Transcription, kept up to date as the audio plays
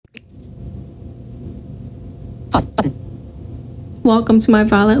Pause button. Welcome to my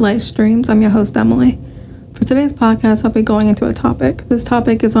Violet Light Streams. I'm your host, Emily. For today's podcast, I'll be going into a topic. This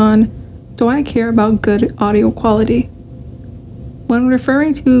topic is on, do I care about good audio quality? When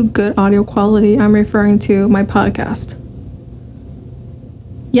referring to good audio quality, I'm referring to my podcast.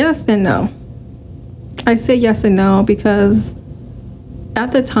 Yes and no. I say yes and no because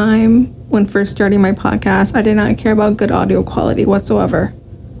at the time when first starting my podcast, I did not care about good audio quality whatsoever.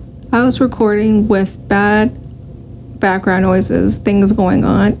 I was recording with bad background noises, things going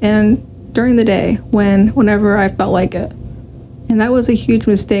on, and during the day whenever I felt like it. And that was a huge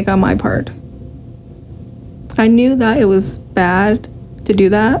mistake on my part. I knew that it was bad to do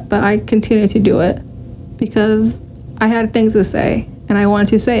that, but I continued to do it because I had things to say and I wanted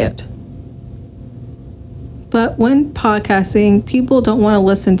to say it. But when podcasting, people don't want to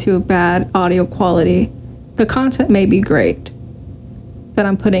listen to bad audio quality. The content may be great that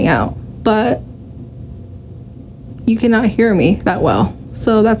I'm putting out, but you cannot hear me that well.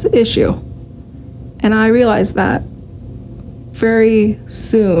 So that's an issue. And I realized that very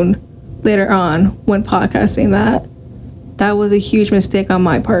soon later on when podcasting that was a huge mistake on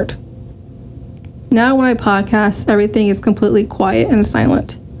my part. Now when I podcast, everything is completely quiet and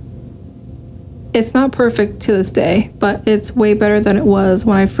silent. It's not perfect to this day, but it's way better than it was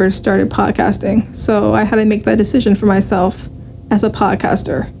when I first started podcasting. So I had to make that decision for myself as a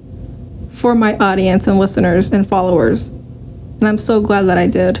podcaster, for my audience and listeners and followers. And I'm so glad that I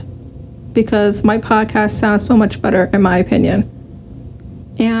did, because my podcast sounds so much better in my opinion.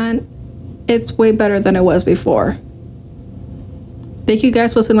 And it's way better than it was before. Thank you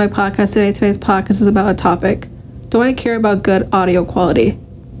guys for listening to my podcast today. Today's podcast is about a topic. Do I care about good audio quality?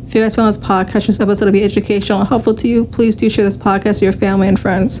 If you guys found this podcast, this episode will be educational and helpful to you, please do share this podcast to your family and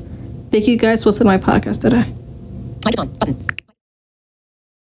friends. Thank you guys for listening to my podcast today. Mic is on. Button.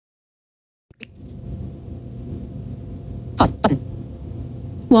 Pause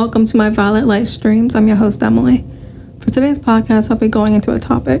button. Welcome to my Violet Light Streams. I'm your host, Emily. For today's podcast, I'll be going into a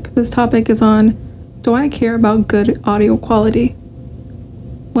topic. This topic is on, do I care about good audio quality?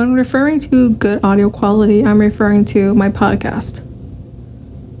 When referring to good audio quality, I'm referring to my podcast.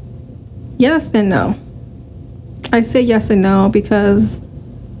 Yes and no. I say yes and no because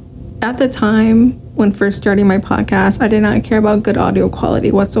at the time when first starting my podcast, I did not care about good audio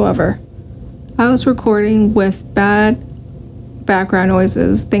quality whatsoever. I was recording with bad background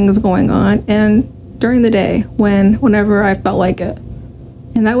noises, things going on, and during the day whenever I felt like it.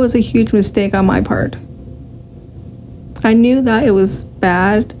 And that was a huge mistake on my part. I knew that it was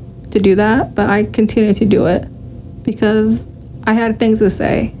bad to do that, but I continued to do it because I had things to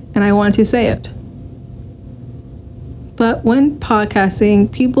say and I wanted to say it. But when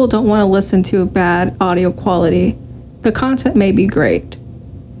podcasting, people don't want to listen to bad audio quality. The content may be great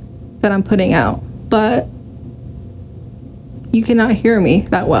that I'm putting out, but you cannot hear me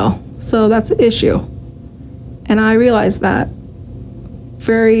that well. So that's an issue. And I realized that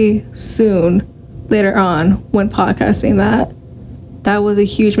very soon later on when podcasting that was a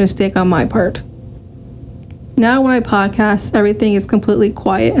huge mistake on my part. Now when I podcast, everything is completely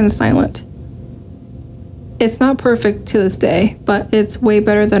quiet and silent. It's not perfect to this day, but it's way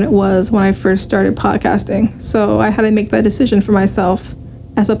better than it was when I first started podcasting. So I had to make that decision for myself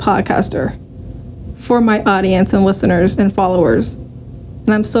as a podcaster, for my audience and listeners and followers. And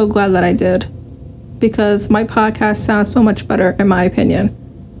I'm so glad that I did, because my podcast sounds so much better in my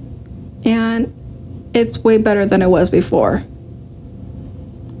opinion. And it's way better than it was before.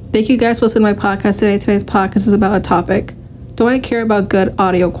 Thank you guys for listening to my podcast today. Today's podcast is about a topic. Do I care about good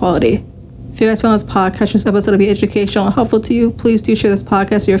audio quality? If you guys found this podcast, this episode will be educational and helpful to you, please do share this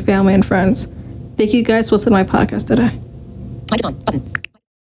podcast to your family and friends. Thank you guys for listening to my podcast today. Mic is on. Button.